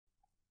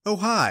Oh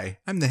hi,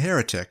 I'm the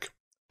heretic.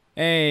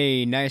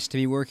 Hey, nice to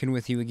be working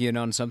with you again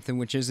on something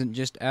which isn't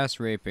just ass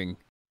raping.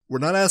 We're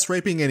not ass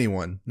raping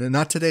anyone,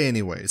 not today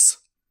anyways.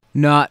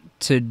 Not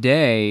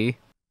today.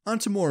 On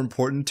to more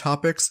important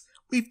topics,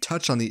 we've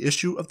touched on the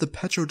issue of the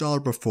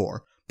petrodollar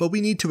before, but we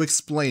need to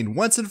explain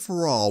once and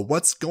for all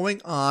what's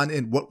going on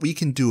and what we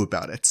can do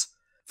about it.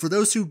 For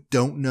those who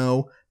don't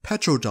know,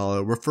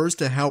 petrodollar refers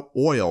to how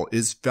oil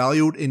is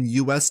valued in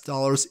US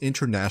dollars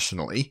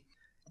internationally.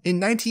 In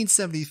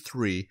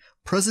 1973,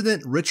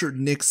 President Richard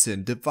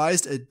Nixon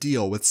devised a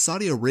deal with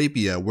Saudi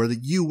Arabia where the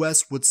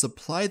US would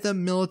supply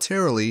them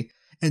militarily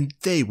and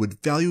they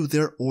would value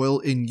their oil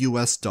in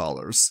US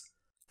dollars.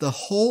 The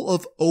whole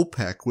of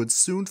OPEC would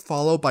soon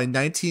follow by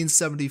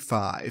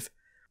 1975.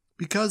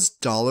 Because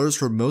dollars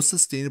were most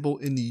sustainable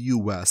in the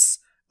US,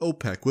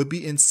 OPEC would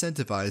be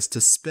incentivized to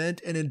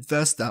spend and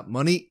invest that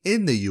money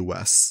in the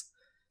US.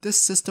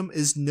 This system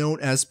is known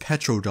as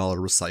petrodollar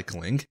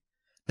recycling.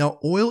 Now,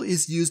 oil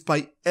is used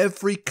by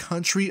every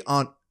country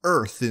on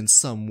Earth in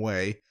some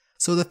way,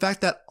 so the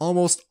fact that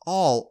almost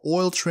all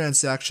oil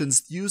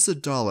transactions use the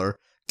dollar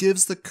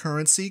gives the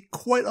currency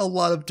quite a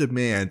lot of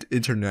demand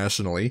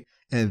internationally,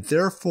 and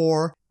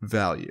therefore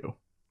value.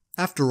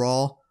 After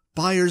all,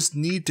 buyers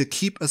need to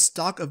keep a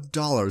stock of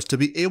dollars to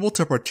be able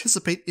to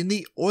participate in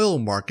the oil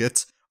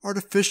market,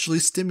 artificially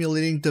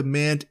stimulating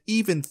demand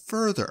even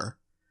further.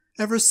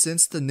 Ever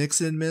since the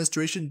Nixon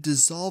administration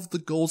dissolved the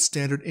gold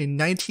standard in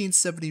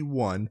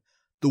 1971,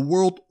 the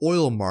world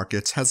oil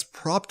market has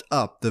propped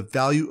up the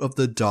value of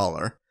the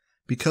dollar,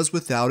 because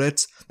without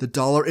it, the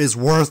dollar is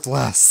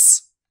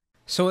worthless.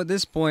 So at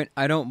this point,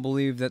 I don't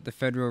believe that the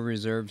Federal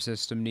Reserve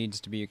System needs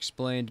to be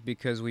explained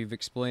because we've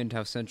explained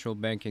how central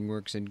banking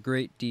works in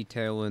great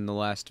detail in the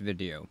last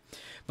video.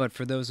 But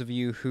for those of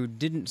you who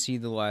didn't see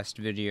the last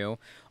video,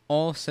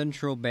 all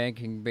central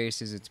banking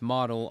bases its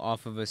model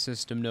off of a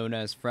system known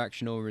as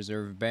fractional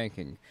reserve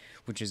banking,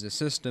 which is a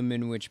system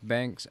in which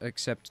banks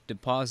accept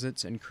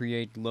deposits and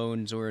create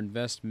loans or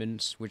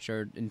investments which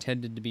are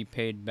intended to be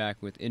paid back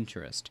with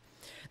interest.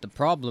 The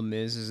problem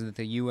is that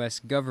the U.S.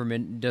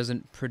 government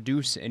doesn't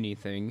produce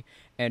anything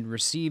and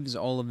receives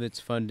all of its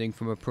funding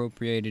from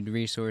appropriated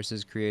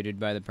resources created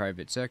by the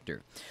private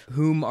sector,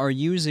 whom are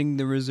using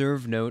the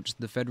reserve notes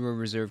the Federal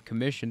Reserve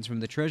commissions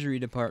from the Treasury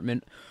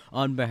Department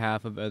on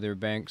behalf of other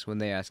banks when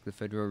they ask the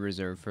Federal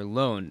Reserve for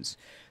loans.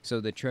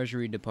 So the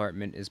Treasury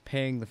Department is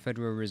paying the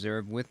Federal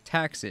Reserve with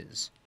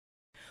taxes,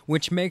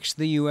 which makes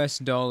the US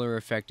dollar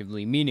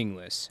effectively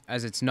meaningless,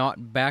 as it's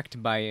not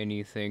backed by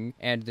anything,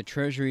 and the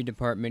Treasury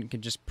Department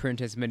can just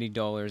print as many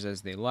dollars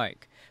as they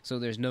like. So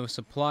there's no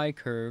supply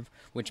curve,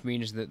 which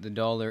means that the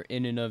dollar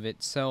in and of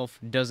itself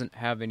doesn't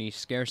have any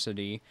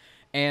scarcity,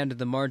 and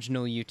the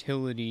marginal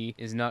utility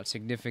is not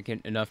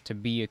significant enough to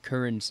be a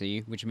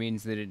currency, which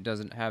means that it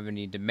doesn't have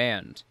any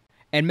demand.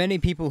 And many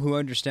people who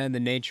understand the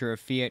nature of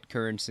fiat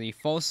currency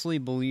falsely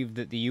believe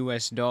that the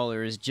US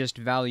dollar is just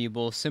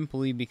valuable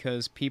simply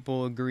because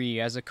people agree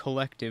as a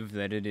collective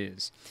that it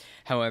is.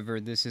 However,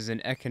 this is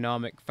an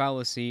economic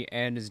fallacy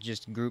and is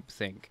just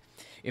groupthink.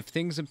 If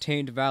things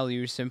obtained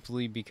value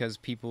simply because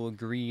people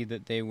agree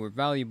that they were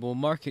valuable,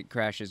 market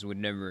crashes would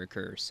never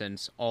occur,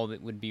 since all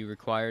that would be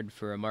required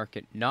for a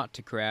market not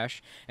to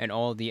crash, and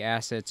all the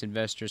assets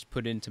investors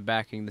put into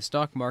backing the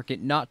stock market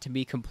not to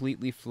be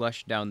completely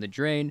flushed down the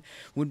drain,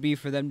 would be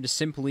for them to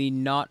simply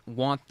not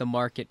want the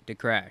market to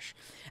crash.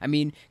 I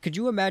mean, could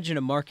you imagine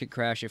a market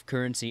crash if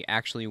currency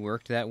actually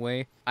worked that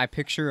way? I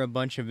picture a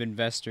bunch of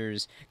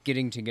investors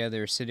getting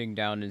together, sitting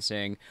down and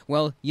saying,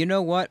 well, you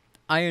know what?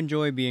 I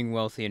enjoy being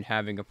wealthy and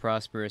having a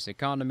prosperous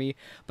economy,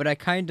 but I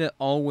kinda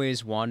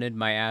always wanted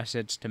my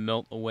assets to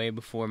melt away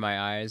before my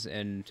eyes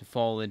and to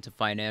fall into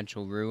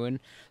financial ruin,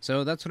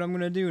 so that's what I'm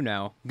gonna do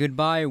now.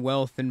 Goodbye,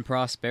 wealth and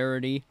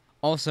prosperity.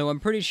 Also,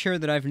 I'm pretty sure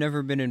that I've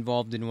never been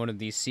involved in one of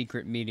these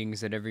secret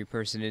meetings that every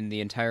person in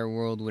the entire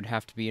world would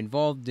have to be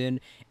involved in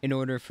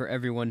order for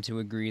everyone to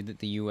agree that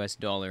the US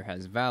dollar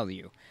has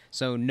value.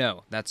 So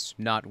no, that's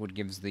not what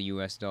gives the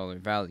US dollar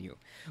value.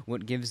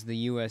 What gives the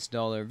US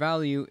dollar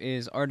value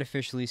is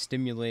artificially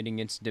stimulating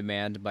its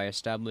demand by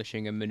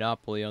establishing a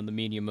monopoly on the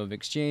medium of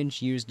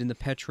exchange used in the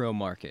petro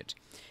market.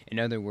 In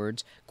other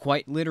words,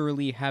 quite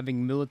literally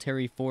having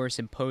military force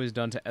imposed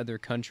onto other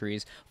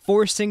countries,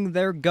 forcing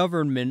their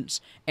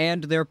governments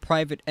and their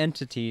private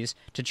entities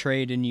to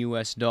trade in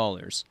US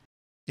dollars.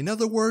 In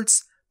other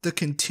words, the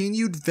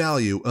continued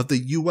value of the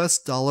US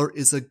dollar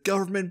is a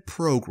government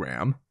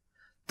program.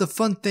 The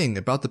fun thing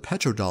about the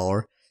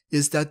petrodollar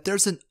is that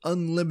there's an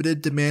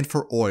unlimited demand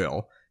for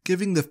oil,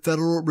 giving the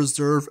Federal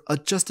Reserve a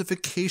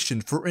justification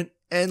for an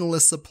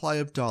endless supply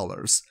of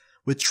dollars,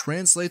 which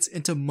translates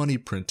into money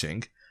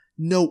printing.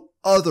 No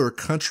other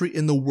country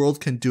in the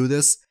world can do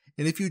this,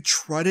 and if you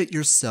tried it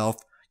yourself,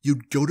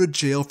 you'd go to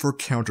jail for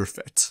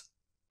counterfeit.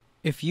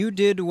 If you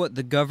did what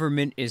the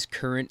government is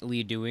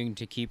currently doing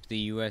to keep the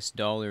US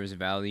dollar's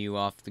value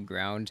off the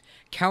ground,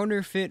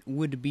 counterfeit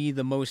would be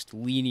the most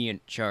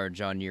lenient charge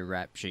on your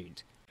rap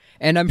sheet.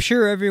 And I'm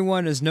sure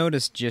everyone has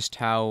noticed just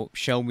how,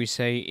 shall we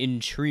say,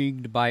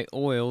 intrigued by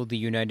oil the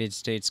United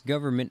States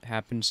government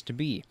happens to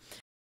be.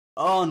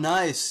 Oh,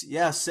 nice.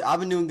 Yes,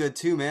 I've been doing good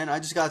too, man. I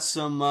just got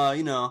some,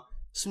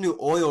 some new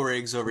oil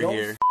rigs over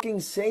here. Don't fucking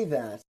say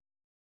that.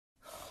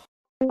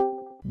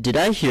 Did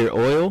I hear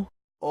oil?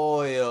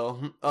 Oil.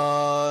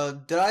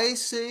 Did I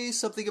say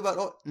something about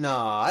oil? No,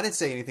 I didn't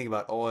say anything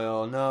about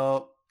oil.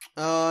 No.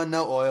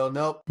 No oil.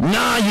 Nope.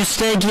 Nah, you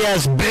stanky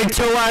ass big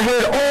toe, I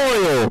heard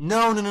oil!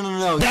 No.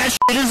 That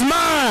shit is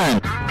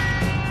mine!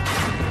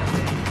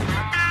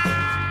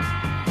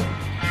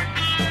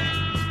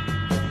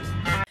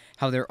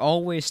 How they're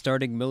always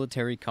starting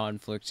military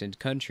conflicts in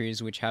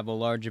countries which have a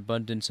large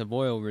abundance of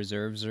oil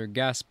reserves or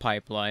gas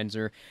pipelines,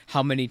 or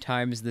how many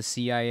times the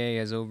CIA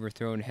has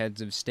overthrown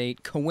heads of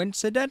state,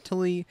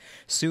 coincidentally,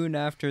 soon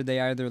after they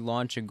either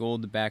launch a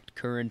gold-backed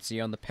currency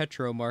on the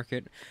petro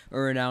market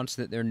or announce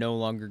that they're no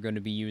longer going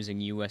to be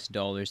using US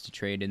dollars to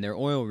trade in their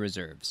oil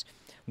reserves.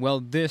 Well,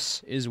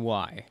 this is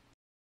why.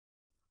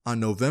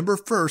 On November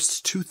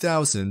 1st,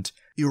 2000,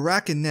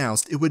 Iraq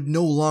announced it would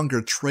no longer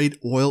trade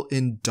oil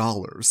in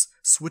dollars,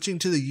 switching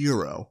to the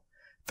euro.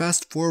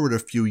 Fast forward a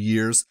few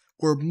years,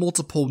 where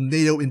multiple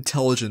NATO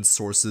intelligence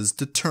sources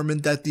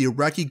determined that the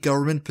Iraqi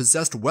government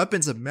possessed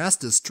weapons of mass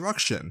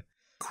destruction,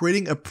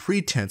 creating a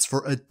pretense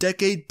for a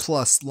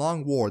decade-plus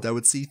long war that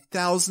would see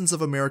thousands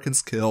of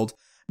Americans killed,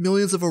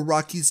 millions of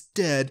Iraqis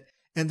dead,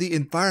 and the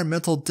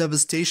environmental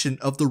devastation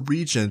of the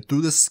region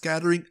through the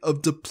scattering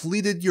of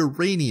depleted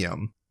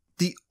uranium.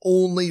 The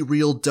only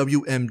real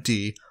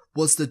WMD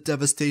was the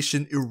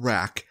devastation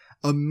Iraq,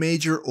 a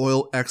major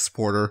oil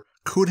exporter,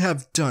 could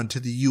have done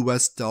to the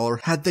US dollar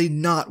had they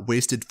not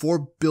wasted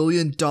 $4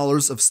 billion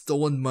of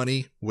stolen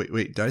money. Wait,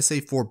 did I say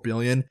 4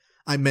 billion?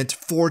 I meant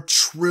 4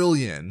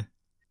 trillion.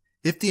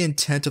 If the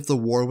intent of the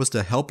war was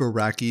to help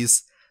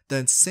Iraqis,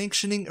 then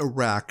sanctioning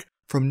Iraq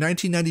from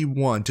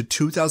 1991 to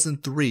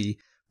 2003,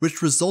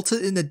 which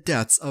resulted in the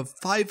deaths of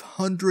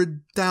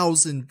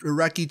 500,000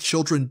 Iraqi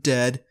children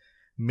dead,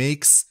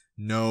 makes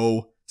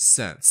no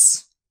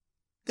sense.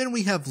 Then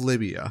we have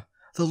Libya,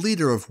 the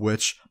leader of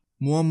which,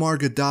 Muammar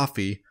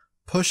Gaddafi,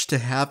 pushed to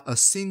have a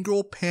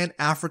single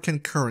pan-African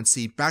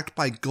currency backed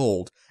by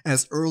gold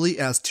as early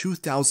as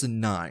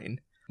 2009.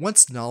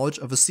 Once knowledge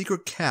of a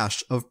secret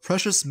cache of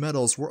precious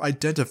metals were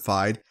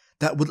identified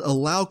that would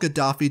allow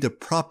Gaddafi to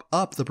prop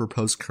up the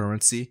proposed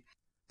currency,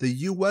 the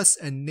US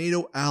and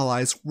NATO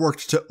allies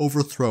worked to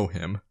overthrow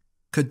him,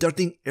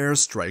 conducting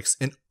airstrikes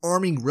and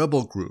arming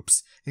rebel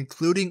groups,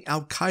 including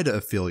Al-Qaeda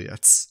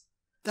affiliates.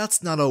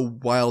 That's not a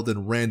wild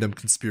and random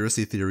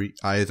conspiracy theory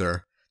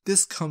either.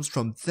 This comes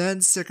from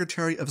then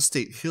Secretary of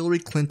State Hillary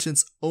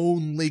Clinton's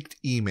own leaked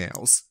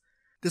emails.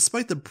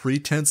 Despite the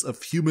pretense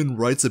of human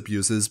rights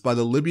abuses by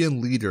the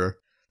Libyan leader,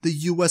 the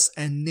US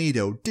and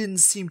NATO didn't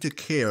seem to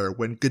care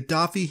when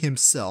Gaddafi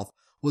himself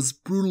was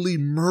brutally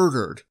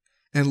murdered,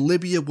 and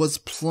Libya was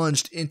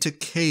plunged into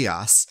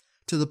chaos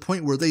to the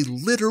point where they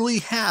literally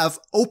have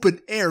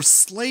open-air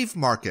slave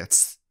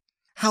markets.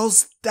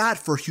 How's that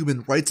for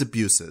human rights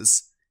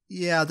abuses?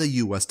 Yeah, the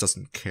US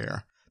doesn't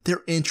care.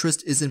 Their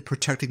interest is in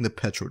protecting the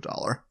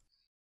petrodollar.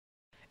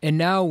 And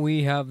now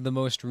we have the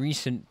most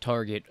recent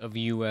target of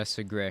US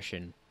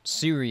aggression,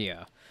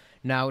 Syria.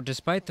 Now,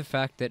 despite the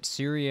fact that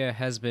Syria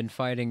has been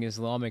fighting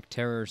Islamic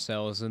terror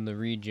cells in the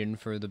region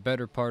for the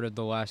better part of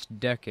the last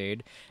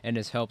decade, and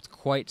has helped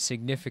quite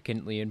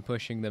significantly in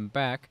pushing them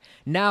back,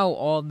 now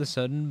all of a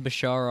sudden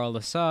Bashar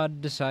al-Assad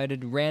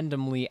decided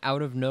randomly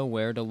out of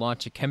nowhere to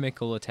launch a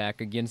chemical attack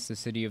against the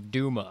city of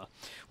Douma,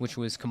 which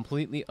was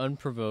completely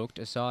unprovoked.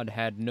 Assad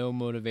had no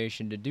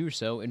motivation to do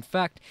so. In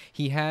fact,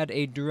 he had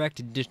a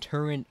direct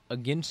deterrent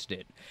against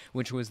it,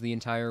 which was the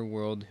entire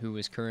world who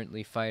was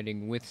currently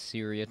fighting with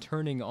Syria,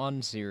 turning on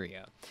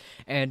Syria.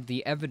 And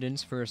the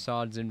evidence for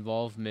Assad's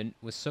involvement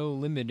was so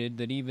limited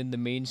that even the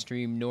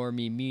mainstream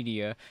normie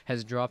media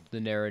has dropped the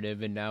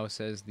narrative and now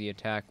says the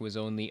attack was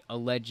only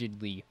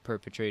allegedly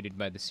perpetrated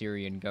by the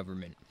Syrian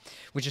government,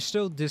 which is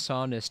still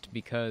dishonest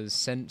because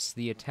since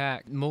the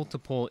attack,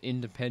 multiple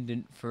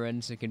independent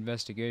forensic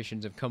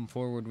investigations have come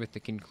forward with the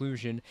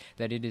conclusion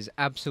that it is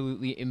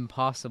absolutely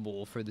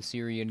impossible for the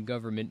Syrian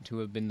government to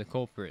have been the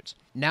culprits.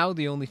 Now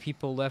the only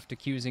people left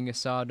accusing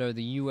Assad are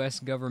the US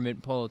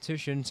government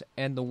politicians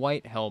and the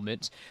White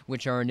Helmets,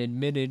 which are an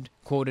admitted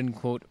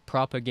quote-unquote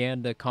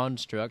propaganda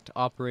construct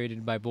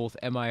operated by both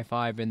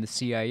MI5 and the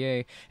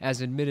CIA, as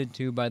admitted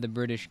to by the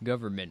British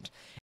government.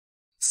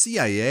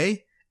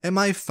 CIA?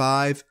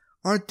 MI5?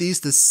 Aren't these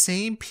the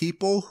same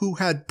people who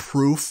had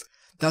proof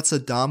that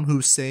Saddam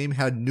Hussein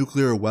had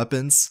nuclear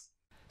weapons?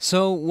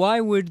 So why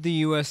would the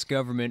US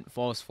government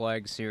false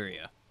flag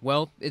Syria?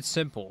 Well, it's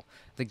simple.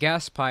 The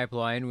gas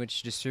pipeline,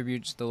 which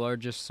distributes the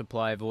largest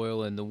supply of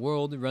oil in the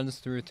world, runs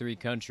through 3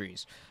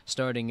 countries,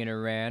 starting in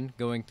Iran,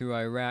 going through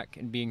Iraq,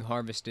 and being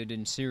harvested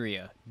in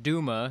Syria.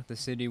 Douma, the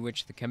city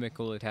which the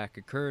chemical attack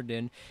occurred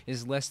in,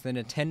 is less than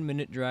a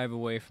 10-minute drive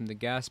away from the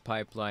gas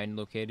pipeline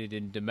located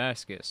in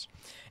Damascus,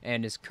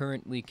 and is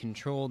currently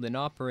controlled and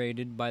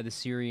operated by the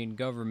Syrian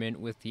government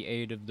with the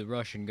aid of the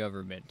Russian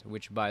government,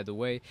 which, by the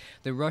way,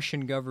 the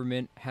Russian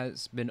government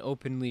has been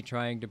openly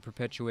trying to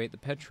perpetuate the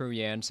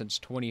Petro-yuan since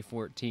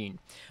 2014.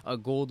 A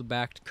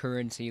gold-backed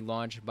currency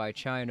launched by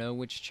China,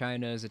 which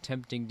China is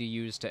attempting to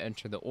use to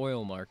enter the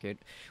oil market,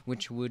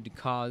 which would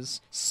cause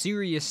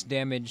serious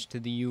damage to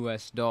the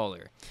US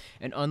dollar.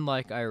 And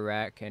unlike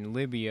Iraq and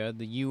Libya,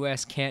 the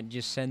US can't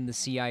just send the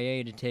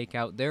CIA to take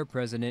out their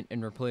president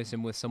and replace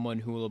him with someone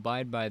who will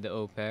abide by the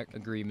OPEC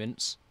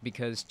agreements,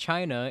 because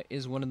China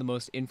is one of the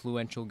most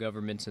influential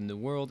governments in the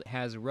world,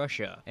 has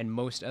Russia and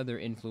most other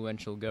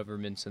influential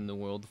governments in the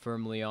world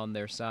firmly on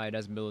their side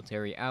as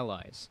military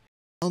allies.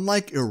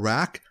 Unlike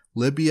Iraq,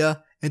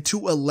 Libya, and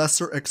to a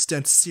lesser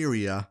extent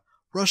Syria,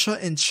 Russia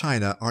and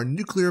China are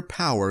nuclear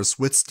powers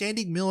with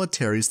standing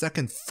militaries that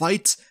can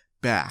fight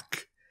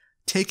back,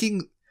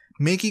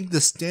 making the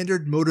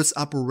standard modus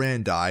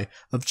operandi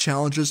of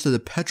challenges to the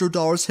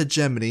petrodollar's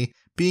hegemony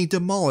being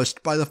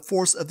demolished by the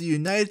force of the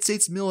United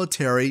States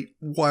military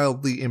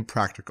wildly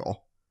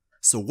impractical.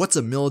 So what's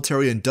a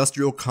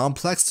military-industrial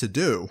complex to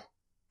do?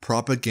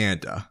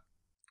 Propaganda.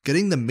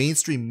 Getting the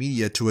mainstream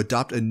media to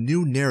adopt a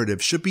new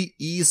narrative should be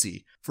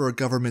easy for a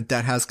government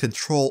that has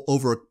control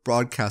over a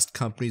broadcast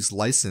company's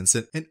license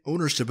and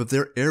ownership of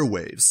their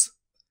airwaves.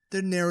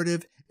 Their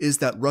narrative is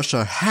that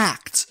Russia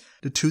hacked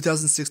the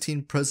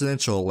 2016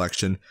 presidential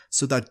election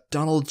so that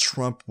Donald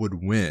Trump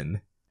would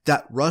win.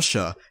 That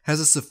Russia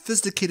has a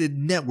sophisticated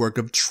network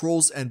of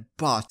trolls and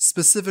bots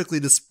specifically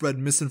to spread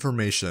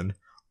misinformation.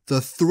 The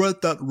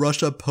threat that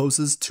Russia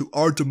poses to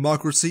our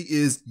democracy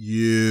is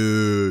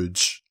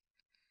huge.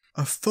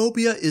 A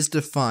phobia is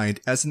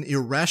defined as an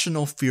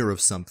irrational fear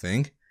of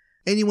something.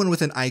 Anyone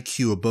with an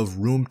IQ above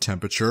room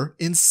temperature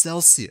in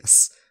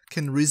Celsius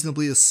can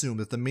reasonably assume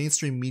that the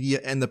mainstream media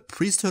and the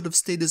priesthood of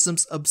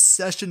statism's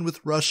obsession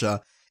with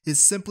Russia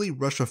is simply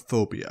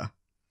Russophobia.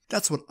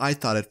 That's what I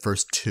thought at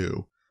first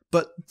too.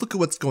 But look at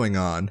what's going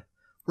on.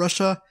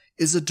 Russia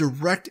is a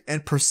direct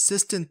and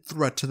persistent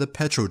threat to the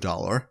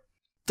petrodollar.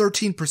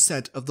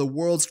 13% of the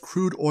world's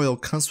crude oil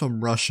comes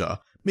from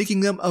Russia, making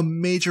them a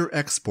major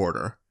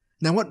exporter.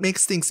 Now what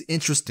makes things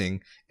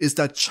interesting is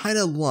that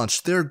China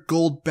launched their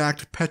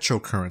gold-backed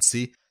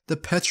petrocurrency, the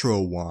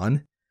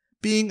Petro-yuan.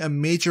 Being a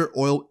major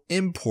oil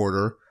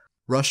importer,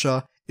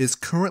 Russia is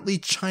currently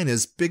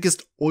China's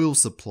biggest oil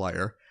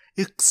supplier,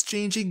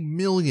 exchanging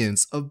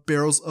millions of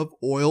barrels of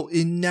oil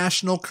in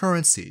national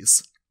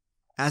currencies.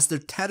 As the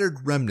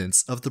tattered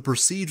remnants of the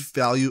perceived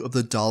value of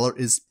the dollar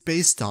is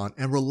based on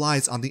and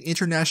relies on the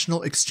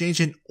international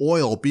exchange in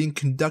oil being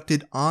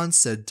conducted on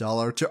said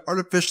dollar to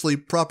artificially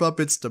prop up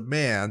its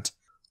demand,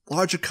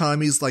 large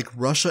economies like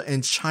Russia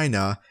and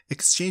China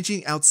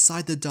exchanging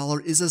outside the dollar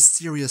is a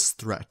serious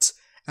threat,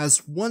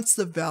 as once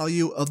the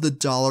value of the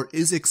dollar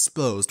is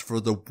exposed for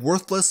the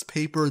worthless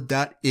paper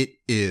that it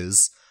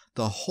is,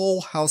 the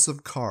whole house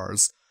of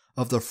cards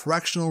of the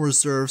fractional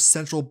reserve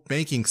central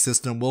banking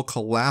system will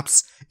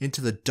collapse into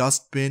the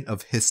dustbin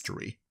of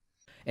history.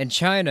 And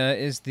China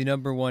is the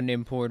 #1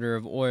 importer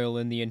of oil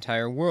in the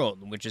entire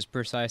world, which is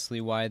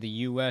precisely why the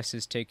US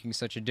is taking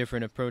such a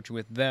different approach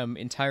with them,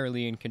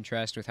 entirely in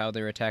contrast with how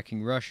they're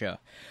attacking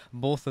Russia.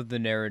 Both of the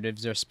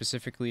narratives are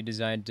specifically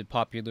designed to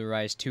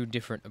popularize 2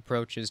 different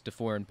approaches to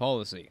foreign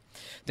policy.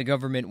 The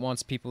government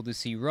wants people to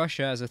see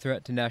Russia as a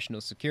threat to national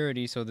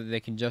security so that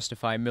they can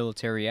justify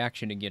military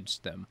action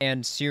against them,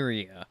 and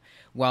Syria,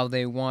 while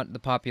they want the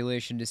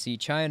population to see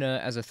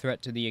China as a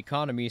threat to the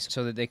economy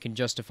so that they can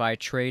justify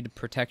trade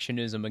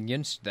protectionism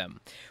against them,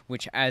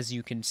 which, as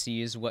you can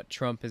see, is what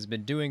Trump has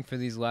been doing for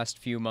these last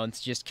few months,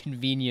 just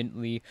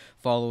conveniently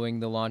following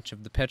the launch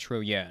of the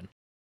Petro-yuan.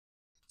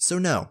 So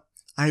no,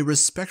 I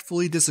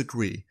respectfully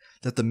disagree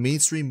that the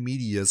mainstream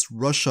media's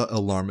Russia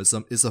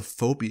alarmism is a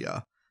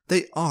phobia.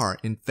 They are,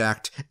 in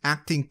fact,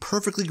 acting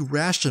perfectly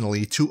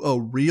rationally to a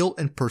real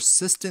and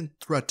persistent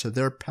threat to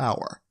their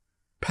power.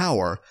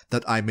 Power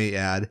that, I may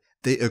add,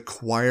 they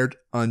acquired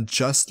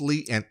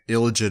unjustly and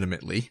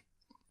illegitimately.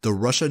 The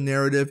Russia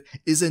narrative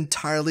is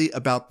entirely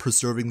about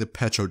preserving the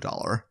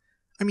petrodollar.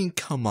 I mean,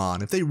 come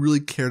on, if they really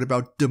cared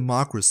about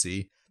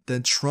democracy,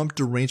 then Trump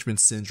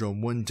derangement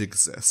syndrome wouldn't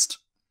exist.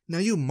 Now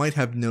you might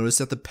have noticed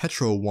that the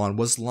Petro-yuan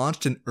was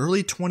launched in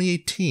early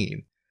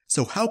 2018,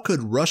 so how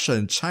could Russia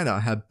and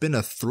China have been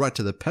a threat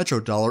to the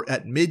petrodollar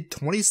at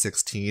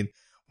mid-2016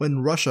 when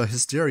Russia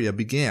hysteria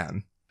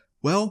began?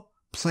 Well,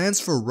 plans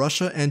for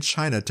Russia and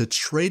China to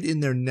trade in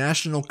their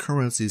national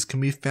currencies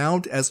can be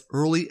found as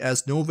early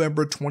as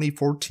November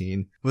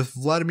 2014, with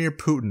Vladimir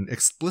Putin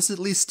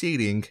explicitly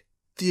stating,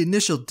 "The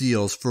initial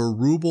deals for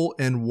ruble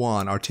and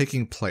yuan are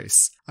taking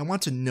place. I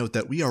want to note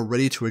that we are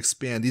ready to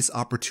expand these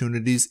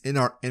opportunities in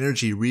our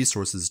energy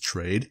resources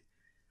trade."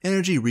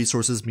 Energy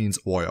resources means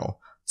oil.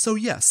 So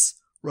yes,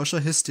 Russia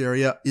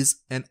hysteria is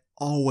and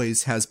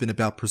always has been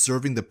about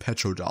preserving the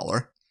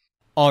petrodollar.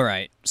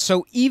 Alright,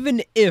 so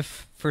even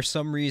if, for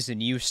some reason,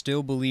 you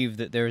still believe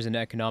that there is an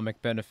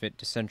economic benefit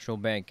to central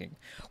banking,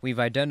 we've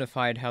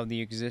identified how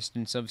the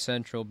existence of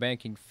central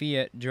banking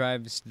fiat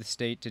drives the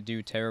state to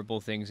do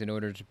terrible things in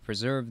order to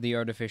preserve the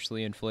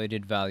artificially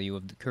inflated value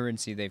of the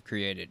currency they've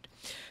created.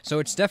 So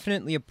it's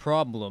definitely a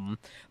problem,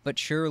 but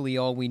surely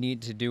all we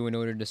need to do in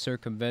order to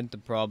circumvent the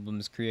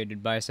problems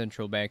created by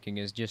central banking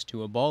is just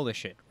to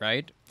abolish it,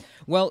 right?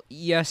 Well,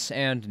 yes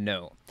and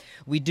no.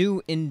 We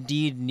do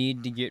indeed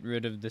need to get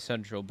rid of the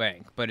central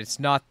bank, but it's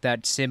not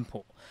that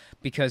simple,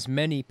 because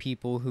many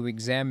people who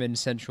examine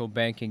central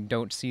banking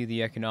don't see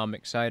the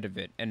economic side of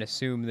it and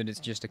assume that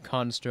it's just a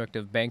construct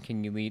of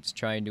banking elites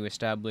trying to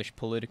establish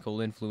political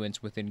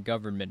influence within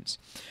governments.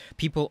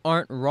 People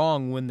aren't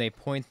wrong when they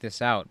point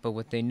this out, but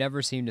what they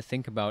never seem to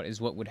think about is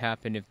what would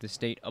happen if the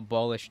state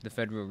abolished the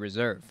Federal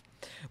Reserve.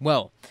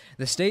 Well,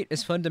 the state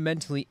is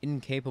fundamentally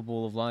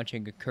incapable of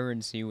launching a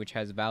currency which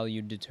has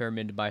value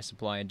determined by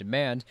supply and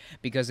demand,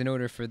 because in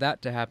order for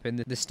that to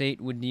happen, the state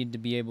would need to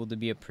be able to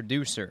be a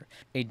producer.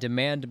 A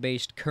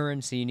demand-based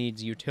currency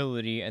needs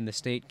utility, and the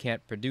state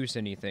can't produce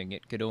anything.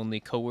 It could only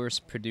coerce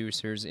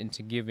producers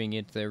into giving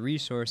it their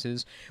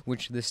resources,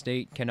 which the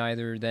state can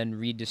either then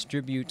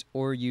redistribute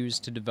or use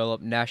to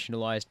develop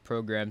nationalized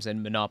programs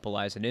and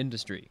monopolize an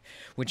industry,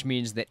 which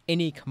means that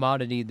any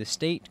commodity the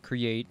state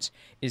creates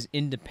is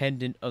independent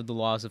of the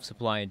laws of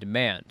supply and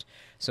demand,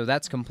 so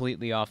that's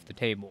completely off the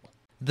table.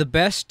 The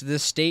best the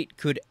state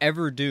could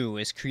ever do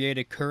is create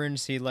a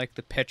currency like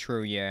the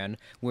petro-yuan,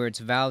 where its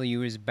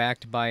value is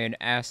backed by an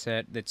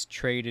asset that's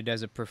traded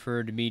as a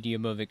preferred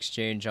medium of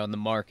exchange on the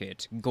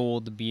market,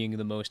 gold being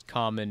the most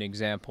common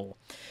example.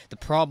 The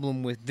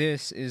problem with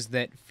this is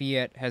that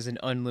fiat has an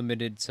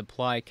unlimited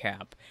supply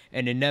cap,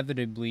 and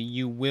inevitably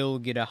you will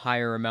get a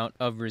higher amount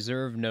of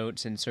reserve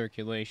notes in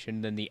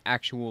circulation than the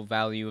actual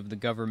value of the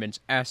government's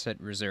asset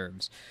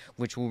reserves,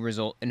 which will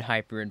result in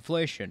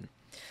hyperinflation.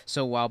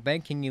 So while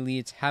banking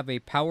elites have a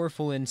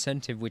powerful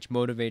incentive which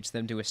motivates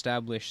them to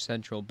establish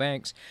central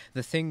banks,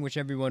 the thing which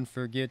everyone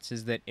forgets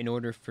is that in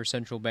order for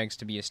central banks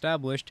to be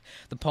established,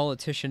 the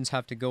politicians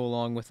have to go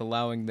along with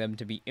allowing them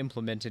to be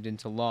implemented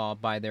into law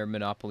by their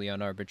monopoly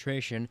on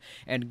arbitration,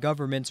 and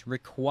governments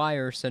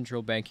require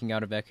central banking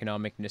out of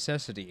economic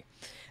necessity.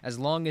 As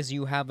long as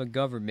you have a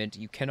government,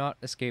 you cannot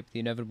escape the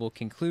inevitable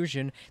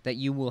conclusion that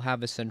you will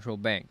have a central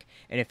bank,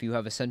 and if you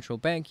have a central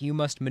bank, you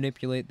must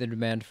manipulate the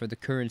demand for the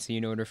currency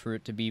in order for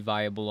it to be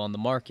viable on the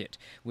market,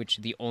 which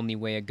the only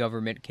way a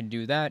government can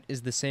do that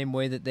is the same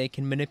way that they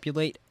can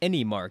manipulate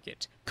any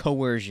market: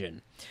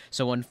 coercion.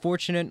 So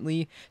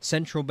unfortunately,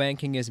 central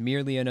banking is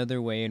merely another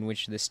way in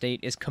which the state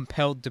is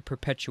compelled to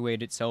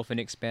perpetuate itself and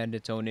expand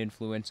its own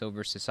influence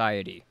over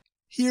society.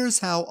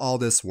 Here's how all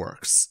this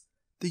works.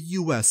 The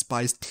US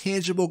buys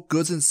tangible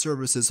goods and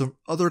services from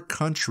other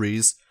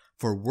countries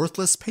for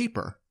worthless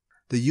paper.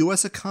 The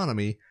US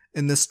economy,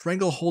 and the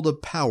stranglehold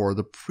of power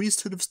the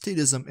priesthood of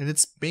statism and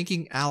its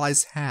banking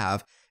allies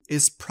have,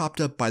 is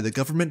propped up by the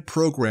government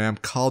program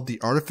called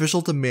the artificial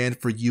demand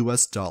for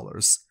US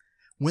dollars.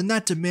 When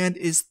that demand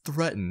is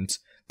threatened,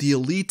 the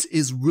elite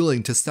is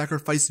willing to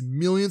sacrifice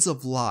millions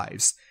of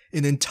lives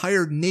and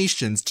entire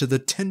nations to the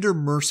tender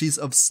mercies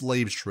of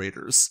slave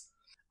traders.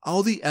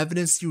 All the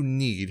evidence you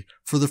need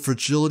for the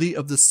fragility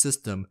of the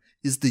system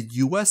is the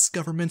US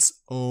government's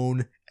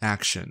own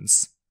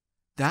actions.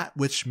 That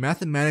which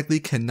mathematically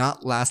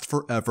cannot last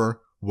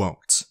forever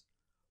won't.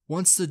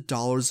 Once the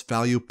dollar's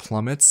value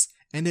plummets,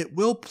 and it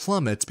will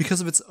plummet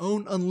because of its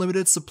own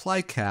unlimited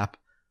supply cap,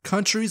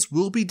 countries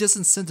will be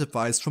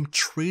disincentivized from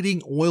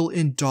trading oil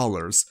in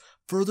dollars,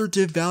 further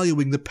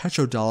devaluing the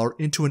petrodollar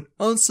into an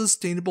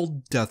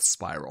unsustainable death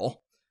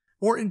spiral.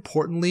 More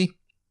importantly,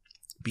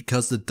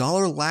 because the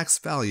dollar lacks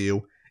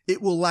value,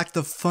 it will lack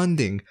the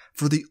funding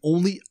for the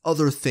only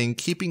other thing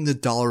keeping the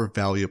dollar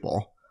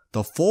valuable: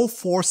 the full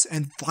force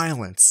and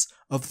violence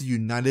of the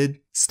United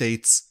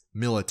States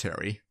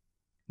military.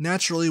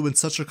 Naturally, when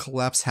such a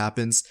collapse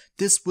happens,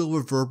 this will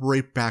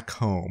reverberate back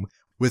home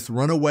with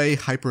runaway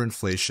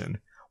hyperinflation,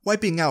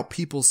 wiping out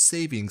people's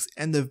savings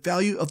and the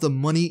value of the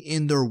money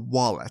in their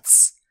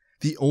wallets.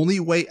 The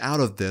only way out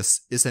of this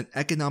is an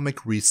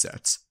economic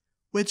reset,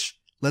 which,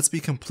 let's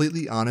be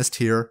completely honest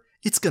here,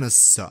 it's gonna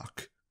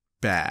suck.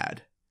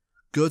 Bad.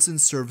 Goods and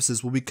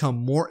services will become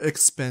more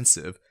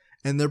expensive,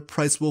 and their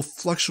price will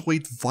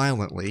fluctuate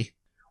violently.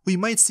 We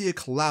might see a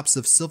collapse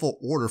of civil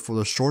order for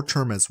the short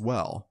term as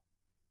well.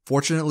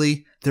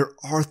 Fortunately, there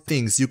are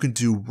things you can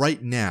do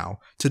right now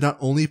to not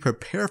only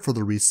prepare for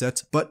the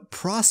reset, but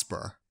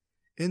prosper.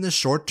 In the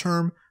short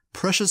term,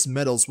 precious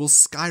metals will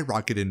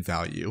skyrocket in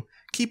value.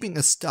 Keeping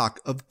a stock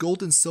of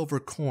gold and silver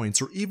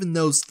coins, or even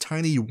those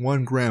tiny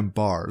 1-gram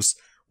bars,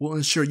 will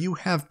ensure you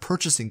have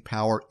purchasing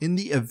power in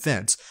the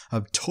event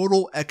of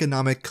total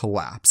economic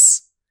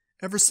collapse.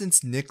 Ever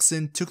since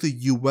Nixon took the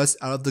US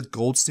out of the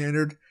gold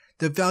standard,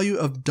 the value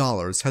of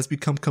dollars has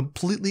become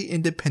completely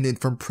independent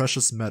from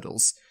precious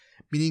metals,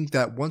 meaning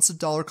that once the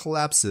dollar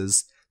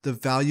collapses, the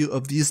value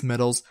of these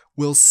metals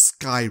will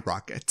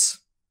skyrocket.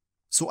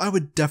 so I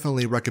would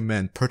definitely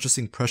recommend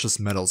purchasing precious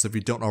metals if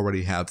you don't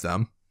already have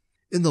them.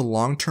 In the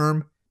long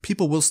term,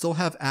 people will still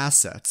have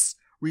assets,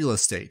 real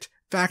estate,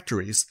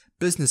 factories,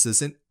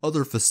 businesses, and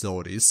other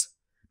facilities.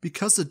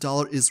 Because the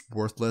dollar is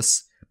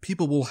worthless,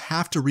 people will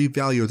have to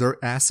revalue their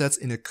assets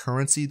in a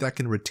currency that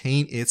can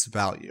retain its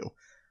value.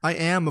 I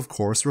am, of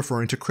course,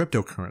 referring to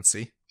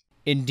cryptocurrency.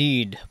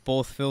 Indeed,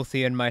 both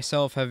Filthy and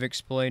myself have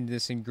explained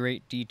this in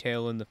great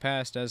detail in the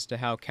past as to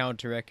how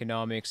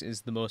counter-economics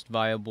is the most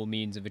viable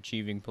means of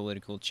achieving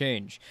political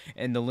change,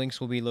 and the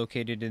links will be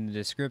located in the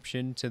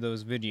description to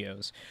those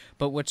videos.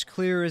 But what's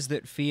clear is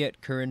that fiat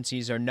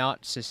currencies are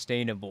not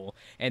sustainable,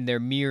 and their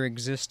mere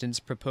existence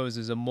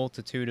proposes a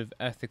multitude of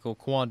ethical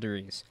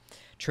quandaries.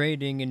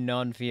 Trading in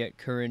non-fiat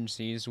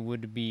currencies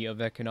would be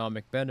of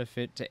economic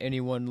benefit to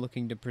anyone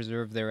looking to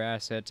preserve their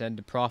assets and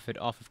to profit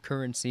off of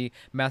currency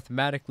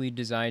mathematically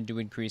designed to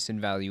increase in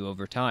value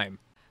over time.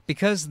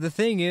 Because the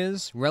thing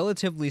is,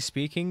 relatively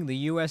speaking, the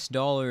US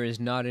dollar is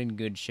not in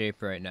good shape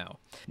right now.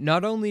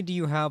 Not only do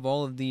you have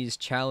all of these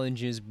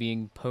challenges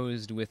being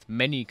posed with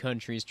many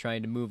countries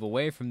trying to move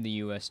away from the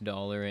US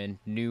dollar and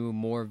new,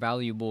 more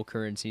valuable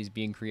currencies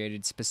being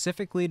created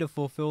specifically to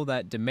fulfill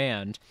that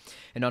demand,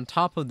 and on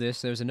top of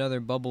this, there's another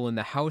bubble in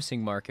the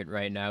housing market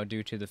right now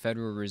due to the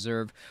Federal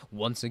Reserve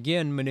once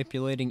again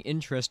manipulating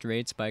interest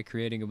rates by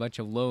creating a bunch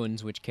of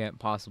loans which can't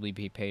possibly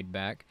be paid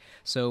back.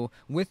 So,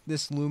 with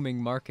this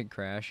looming market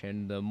crash,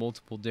 and the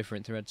multiple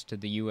different threats to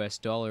the US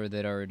dollar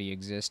that already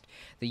exist,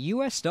 the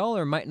US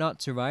dollar might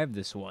not survive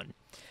this one.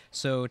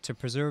 So, to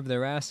preserve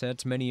their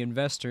assets, many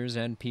investors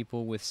and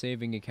people with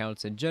saving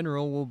accounts in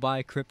general will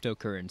buy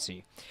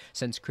cryptocurrency,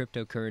 since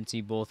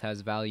cryptocurrency both has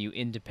value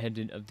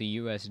independent of the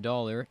US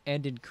dollar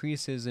and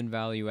increases in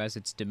value as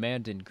its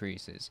demand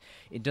increases.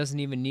 It doesn't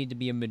even need to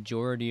be a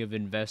majority of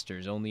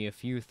investors, only a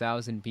few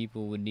thousand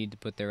people would need to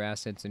put their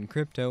assets in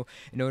crypto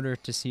in order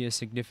to see a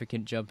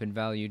significant jump in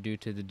value due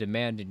to the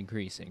demand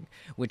increasing,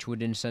 which would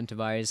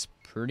incentivize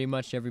pretty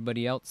much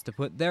everybody else to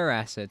put their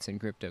assets in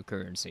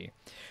cryptocurrency,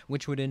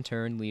 which would in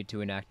turn lead to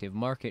an active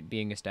market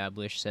being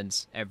established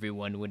since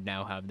everyone would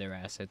now have their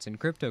assets in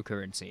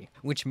cryptocurrency,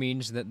 which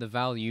means that the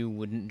value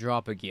wouldn't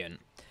drop again.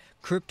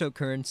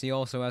 Cryptocurrency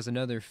also has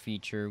another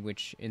feature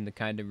which, in the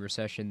kind of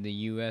recession the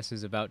US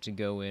is about to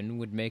go in,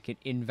 would make it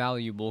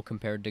invaluable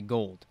compared to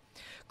gold.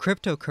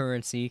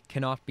 Cryptocurrency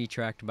cannot be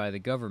tracked by the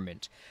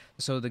government,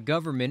 so the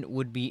government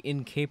would be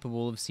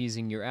incapable of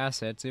seizing your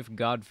assets if,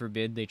 God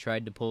forbid, they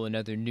tried to pull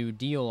another New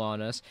Deal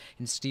on us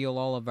and steal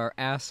all of our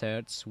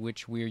assets,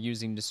 which we're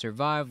using to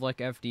survive, like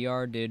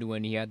FDR did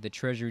when he had the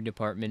Treasury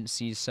Department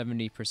seize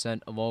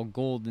 70% of all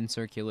gold in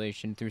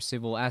circulation through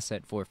civil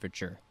asset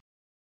forfeiture.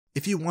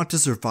 If you want to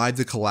survive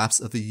the collapse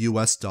of the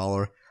US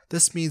dollar,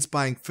 this means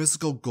buying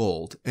physical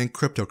gold and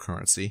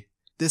cryptocurrency.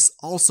 This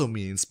also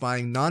means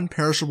buying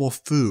non-perishable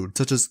food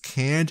such as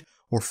canned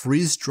or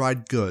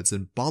freeze-dried goods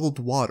and bottled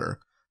water,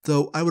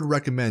 though I would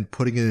recommend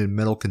putting it in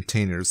metal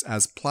containers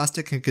as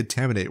plastic can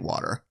contaminate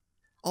water.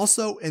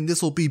 Also, and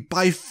this will be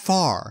by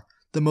far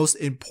the most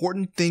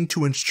important thing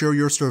to ensure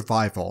your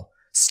survival,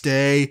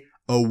 stay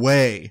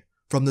away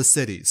from the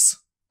cities.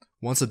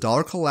 Once the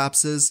dollar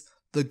collapses,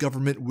 the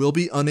government will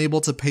be unable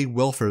to pay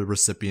welfare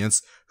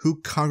recipients who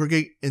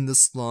congregate in the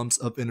slums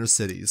of inner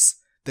cities.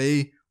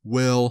 They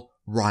will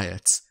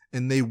riot,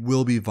 and they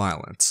will be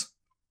violent.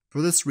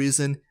 For this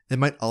reason, it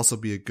might also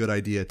be a good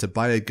idea to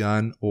buy a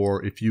gun,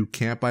 or if you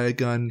can't buy a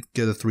gun,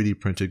 get a 3D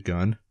printed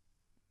gun.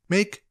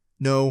 Make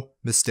no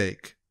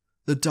mistake,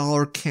 the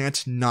dollar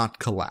can't not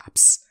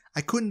collapse.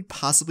 I couldn't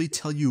possibly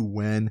tell you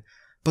when,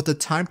 but the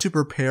time to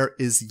prepare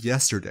is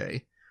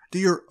yesterday. Do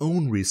your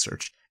own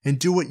research, and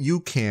do what you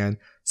can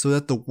so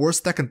that the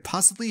worst that can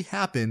possibly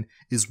happen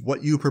is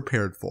what you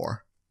prepared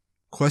for.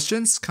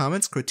 Questions,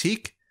 comments,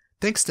 critique?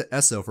 Thanks to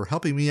Esso for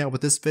helping me out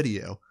with this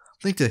video.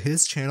 Link to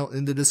his channel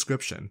in the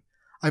description.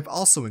 I've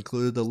also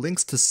included the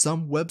links to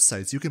some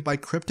websites you can buy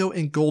crypto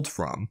and gold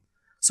from.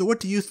 So what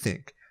do you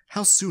think?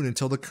 How soon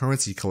until the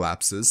currency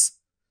collapses?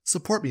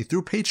 Support me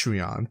through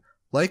Patreon.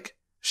 Like,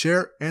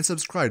 share, and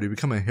subscribe to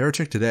become a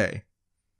heretic today.